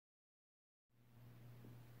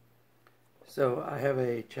So I have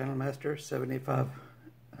a Channel Master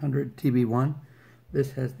 7500 TB1.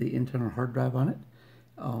 This has the internal hard drive on it.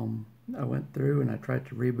 I went through and I tried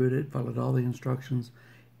to reboot it, followed all the instructions.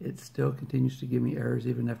 It still continues to give me errors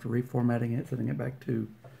even after reformatting it, setting it back to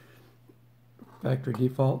factory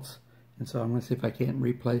defaults. And so I'm going to see if I can't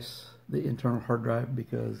replace the internal hard drive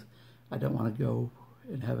because I don't want to go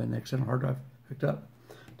and have an external hard drive hooked up.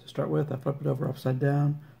 To start with, I flip it over upside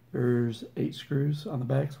down. There's 8 screws on the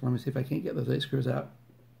back, so let me see if I can't get those 8 screws out.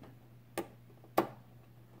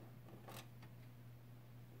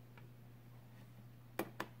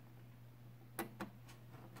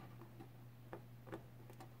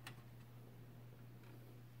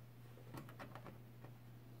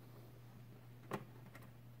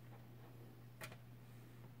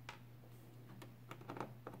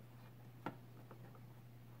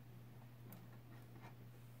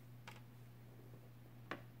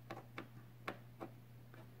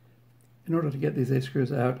 In order to get these 8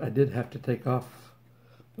 screws out, I did have to take off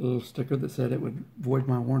the little sticker that said it would void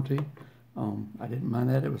my warranty. I didn't mind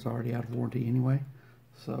that, it was already out of warranty anyway,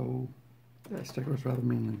 so that sticker was rather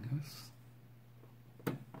meaningless.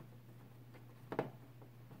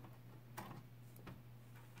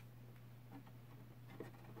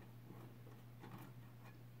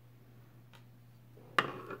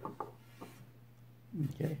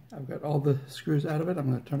 Okay, I've got all the screws out of it. I'm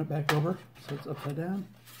going to turn it back over so it's upside down.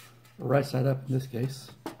 Or right side up in this case.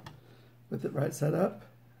 With it right side up,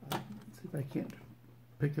 let's see if I can't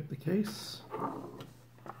pick up the case.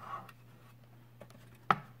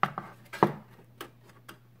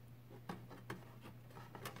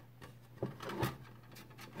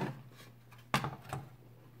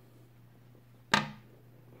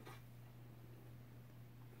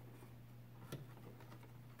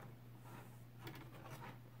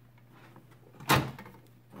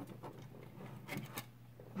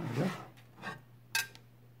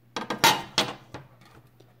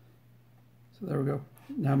 So there we go.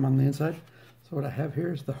 Now I'm on the inside. So what I have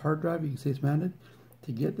here is the hard drive. You can see it's mounted.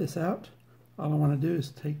 To get this out, all I want to do is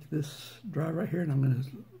take this drive right here and I'm going to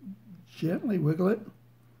gently wiggle it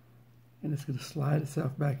and it's going to slide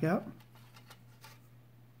itself back out.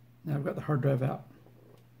 Now I've got the hard drive out.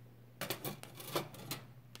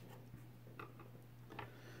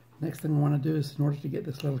 Next thing I want to do is, in order to get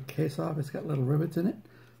this little case off, it's got little rivets in it.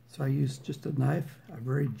 So I use just a knife. I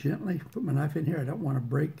very gently put my knife in here. I don't want to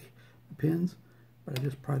break the pins, but I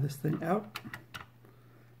just pry this thing out.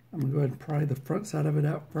 I'm going to go ahead and pry the front side of it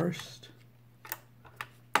out first.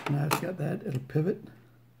 Now it's got that, it'll pivot.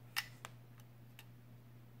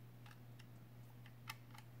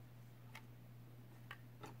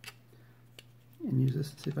 And use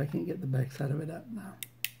this to see if I can't get the back side of it out now.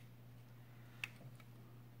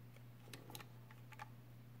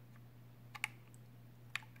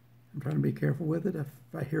 I'm trying to be careful with it. If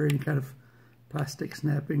I hear any kind of plastic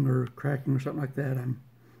snapping or cracking or something like that, I'm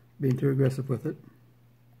being too aggressive with it.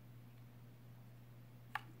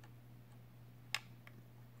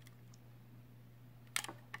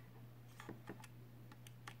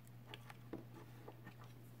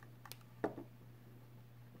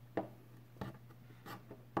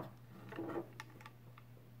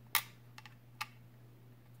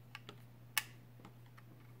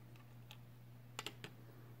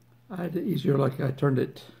 I had it easier, like I turned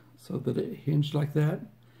it so that it hinged like that,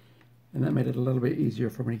 and that made it a little bit easier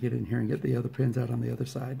for me to get in here and get the other pins out on the other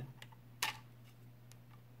side.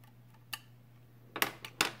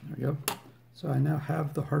 There we go. So I now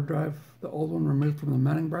have the hard drive, the old one, removed from the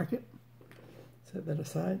mounting bracket. Set that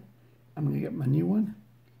aside. I'm going to get my new one,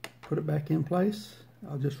 put it back in place.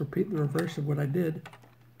 I'll just repeat the reverse of what I did.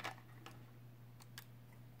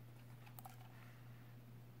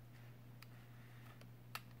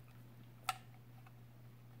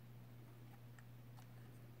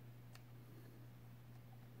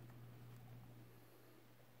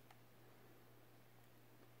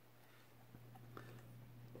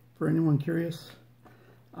 For anyone curious,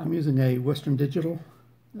 I'm using a Western Digital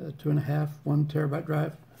 2.5, 1 terabyte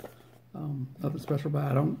drive. Nothing special,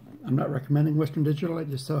 but I'm not recommending Western Digital.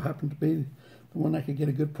 It just so happened to be the one I could get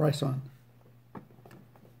a good price on.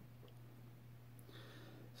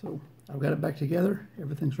 So I've got it back together.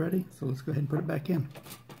 Everything's ready. So let's go ahead and put it back in.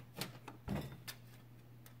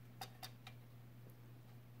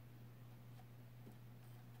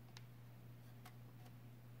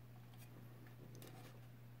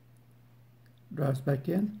 Drives back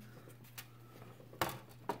in.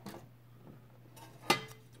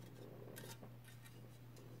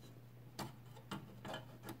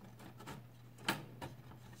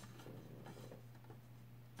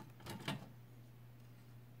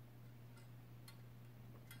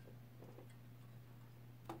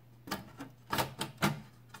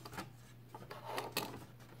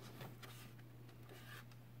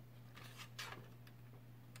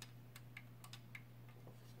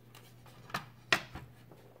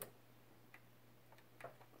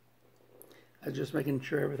 I was just making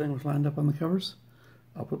sure everything was lined up on the covers.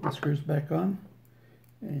 I'll put my screws back on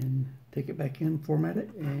and take it back in, format it,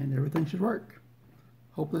 and everything should work.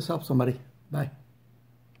 Hope this helps somebody. Bye.